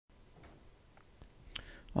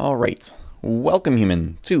Alright, welcome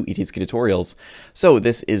human to ETSK Tutorials. So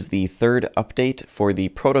this is the third update for the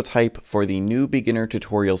prototype for the new beginner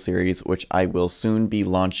tutorial series, which I will soon be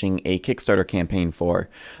launching a Kickstarter campaign for.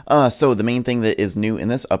 So the main thing that is new in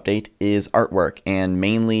this update is artwork, and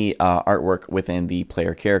mainly artwork within the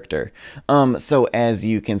player character. So as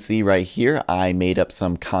you can see right here, I made up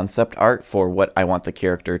some concept art for what I want the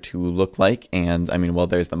character to look like, and I mean, well,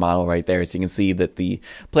 there's the model right there, so you can see that the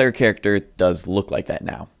player character does look like that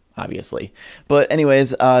now, obviously. But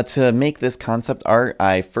anyways, to make this concept art,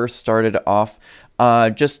 I first started off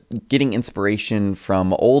just getting inspiration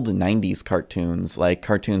from old 90s cartoons, like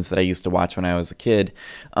cartoons that I used to watch when I was a kid.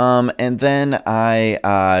 And then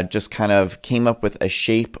I just kind of came up with a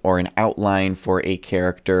shape or an outline for a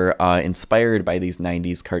character inspired by these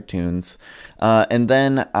 90s cartoons. And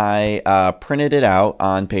then I printed it out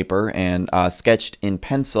on paper and sketched in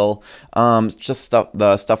pencil, just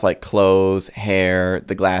the stuff like clothes, hair,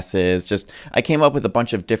 the glasses. Just I came up with a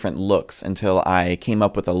bunch of different looks until I came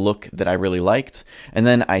up with a look that I really liked. And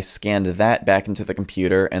then I scanned that back into the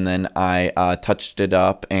computer, and then I touched it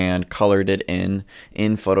up and colored it in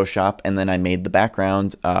Photoshop, and then I made the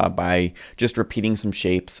background by just repeating some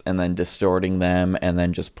shapes and then distorting them, and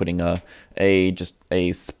then just putting just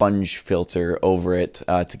a sponge filter over it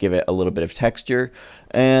to give it a little bit of texture.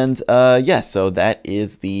 And yeah, so that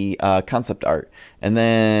is the concept art. And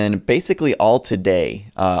then basically all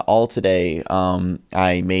today,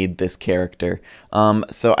 I made this character.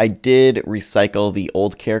 So I did recycle the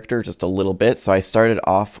old character just a little bit. So I started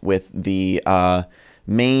off with the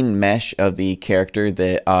main mesh of the character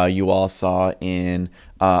that you all saw in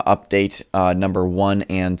update number 1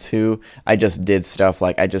 and 2. I just did stuff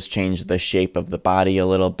like I just changed the shape of the body a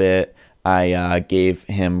little bit. I gave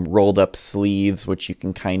him rolled up sleeves, which you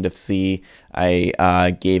can kind of see.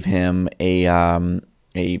 I gave him a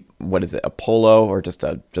what is it, a polo, or just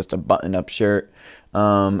a button up shirt.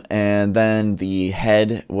 And then the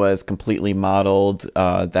head was completely modeled.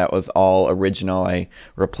 That was all original. I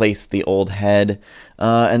replaced the old head,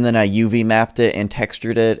 and then I UV mapped it and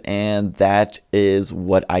textured it, and that is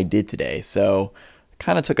what I did today. So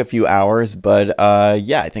kind of took a few hours, but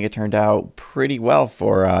yeah, I think it turned out pretty well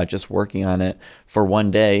for just working on it for one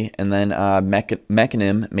day. And then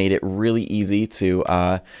Mechanim made it really easy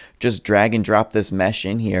to just drag and drop this mesh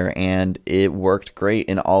in here, and it worked great,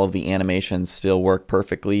 and all of the animations still work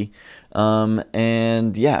perfectly.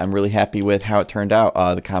 And yeah, I'm really happy with how it turned out.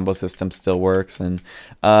 The combo system still works, and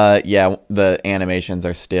yeah, the animations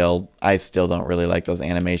are I still don't really like those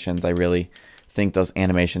animations. I really think those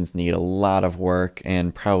animations need a lot of work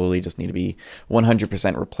and probably just need to be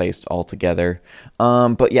 100% replaced altogether.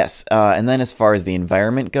 But yes, and then as far as the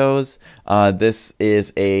environment goes, this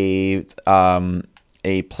is a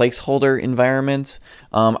placeholder environment.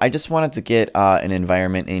 I just wanted to get an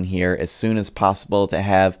environment in here as soon as possible to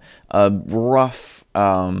have a rough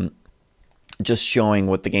just showing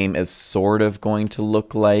what the game is sort of going to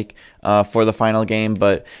look like for the final game.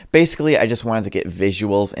 But basically, I just wanted to get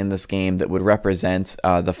visuals in this game that would represent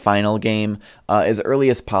the final game as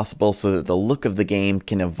early as possible, so that the look of the game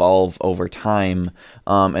can evolve over time,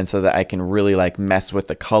 and so that I can really like mess with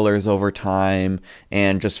the colors over time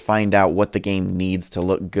and just find out what the game needs to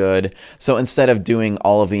look good. So instead of doing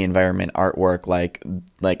all of the environment artwork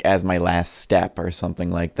like as my last step or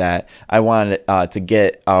something like that, I wanted to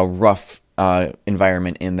get a rough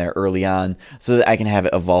environment in there early on, so that I can have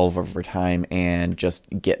it evolve over time and just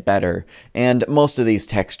get better. And most of these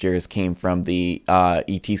textures came from the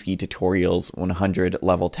ETSK Tutorials 100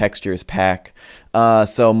 level textures pack.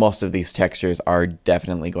 So most of these textures are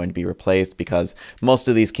definitely going to be replaced, because most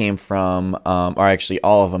of these came from, or actually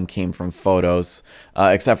all of them came from photos,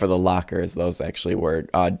 except for the lockers. Those actually were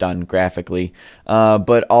done graphically.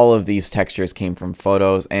 But all of these textures came from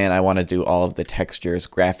photos, and I want to do all of the textures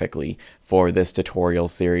graphically for this tutorial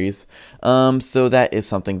series. So that is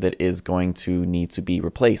something that is going to need to be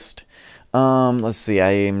replaced. Let's see,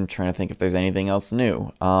 I am trying to think if there's anything else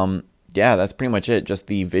new. Yeah, that's pretty much it. Just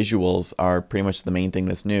the visuals are pretty much the main thing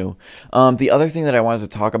that's new. The other thing that I wanted to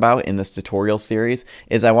talk about in this tutorial series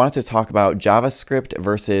is I wanted to talk about JavaScript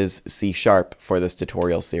versus C# for this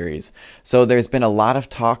tutorial series. So there's been a lot of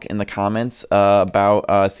talk in the comments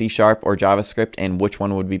about C# or JavaScript and which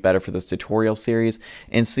one would be better for this tutorial series.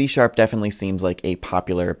 And C# definitely seems like a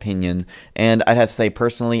popular opinion. And I'd have to say,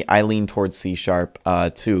 personally, I lean towards C#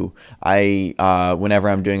 too. Whenever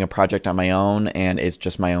I'm doing a project on my own and it's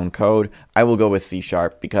just my own code, code, I will go with C#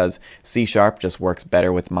 because C# just works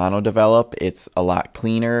better with mono-develop. It's a lot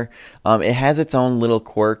cleaner. It has its own little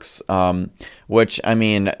quirks, which, I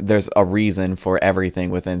mean, there's a reason for everything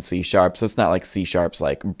within C#. So it's not like C#'s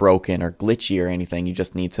like broken or glitchy or anything. You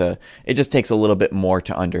just need to, it just takes a little bit more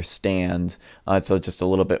to understand. So just a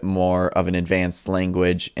little bit more of an advanced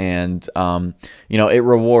language, and you know, it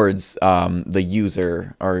rewards the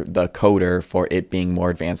user or the coder for it being more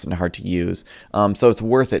advanced and hard to use. So it's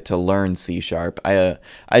worth it to learn C#. I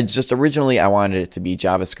just originally I wanted it to be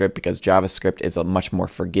JavaScript because JavaScript is a much more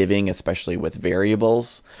forgiving, especially with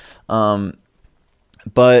variables.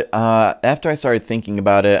 But after I started thinking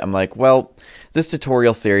about it, I'm like, well, this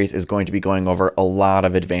tutorial series is going to be going over a lot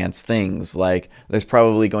of advanced things. Like, there's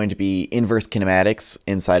probably going to be inverse kinematics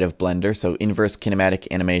inside of Blender, so inverse kinematic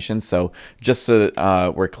animation. So just so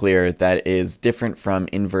that we're clear, that is different from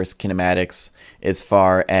inverse kinematics as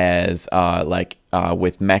far as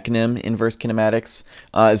with Mechanim inverse kinematics.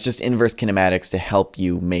 It's just inverse kinematics to help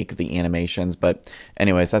you make the animations. But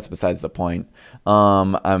anyways, that's besides the point.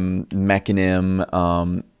 Mechanim,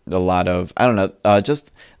 a lot of, I don't know,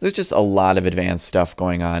 there's just a lot of advanced stuff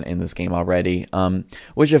going on in this game already,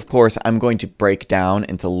 which of course I'm going to break down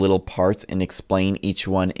into little parts and explain each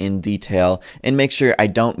one in detail and make sure I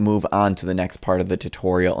don't move on to the next part of the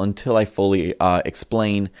tutorial until I fully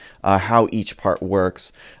explain how each part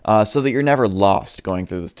works, so that you're never lost going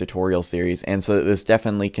through this tutorial series, and so that this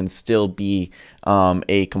definitely can still be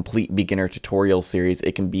a complete beginner tutorial series.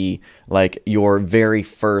 It can be like your very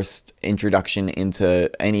first introduction into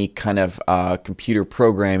any kind of computer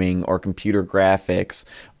programming or computer graphics,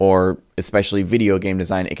 or especially video game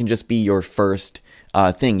design. It can just be your first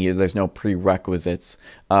thing. There's no prerequisites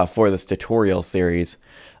for this tutorial series.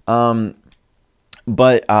 But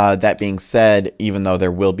that being said, even though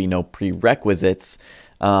there will be no prerequisites,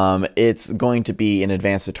 it's going to be an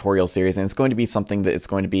advanced tutorial series, and it's going to be something that it's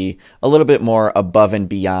going to be a little bit more above and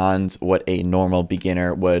beyond what a normal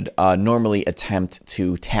beginner would normally attempt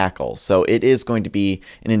to tackle. So it is going to be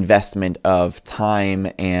an investment of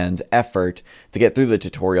time and effort to get through the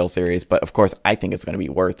tutorial series, but of course I think it's going to be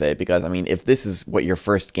worth it, because I mean, if this is what your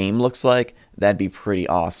first game looks like, that'd be pretty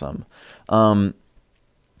awesome.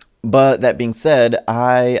 But that being said,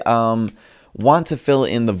 I want to fill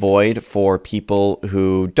in the void for people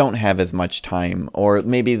who don't have as much time, or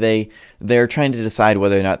maybe they're trying to decide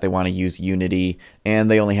whether or not they want to use Unity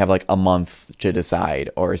and they only have like a month to decide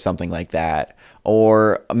or something like that.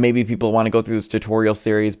 Or maybe people want to go through this tutorial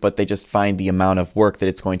series, but they just find the amount of work that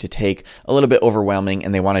it's going to take a little bit overwhelming,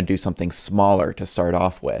 and they want to do something smaller to start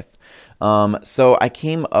off with. So I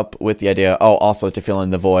came up with the idea, also to fill in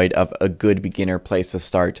the void of a good beginner place to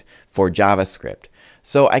start for JavaScript.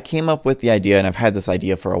 So I came up with the idea, and I've had this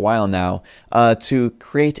idea for a while now, to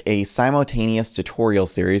create a simultaneous tutorial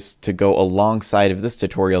series to go alongside of this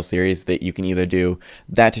tutorial series, that you can either do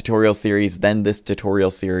that tutorial series, then this tutorial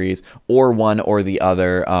series, or one or the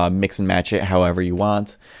other, mix and match it however you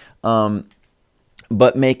want.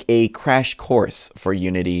 But make a crash course for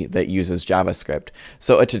Unity that uses JavaScript.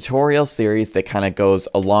 So a tutorial series that kind of goes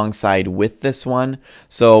alongside with this one,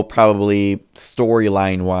 so probably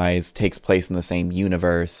storyline-wise takes place in the same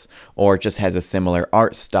universe, or just has a similar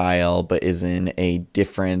art style but is in a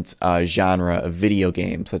different genre of video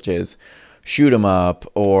game, such as shoot 'em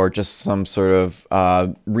up, or just some sort of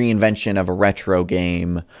reinvention of a retro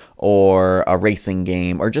game or a racing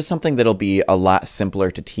game, or just something that'll be a lot simpler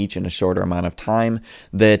to teach in a shorter amount of time,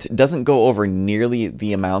 that doesn't go over nearly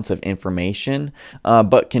the amounts of information,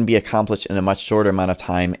 but can be accomplished in a much shorter amount of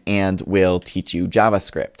time and will teach you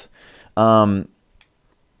JavaScript.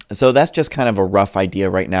 So that's just kind of a rough idea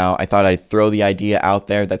right now. I thought I'd throw the idea out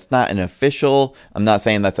there. That's not an official, I'm not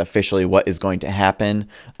saying that's officially what is going to happen,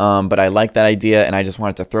 but I like that idea, and I just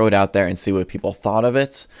wanted to throw it out there and see what people thought of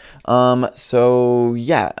it. So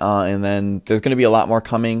yeah, and then there's going to be a lot more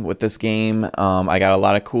coming with this game. I got a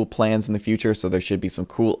lot of cool plans in the future, so there should be some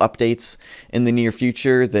cool updates in the near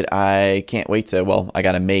future that I can't wait to, well, I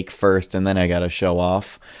got to make first, and then I got to show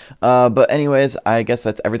off. But anyways, I guess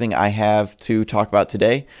that's everything I have to talk about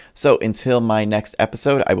today. So until my next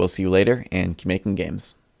episode, I will see you later, and keep making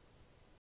games.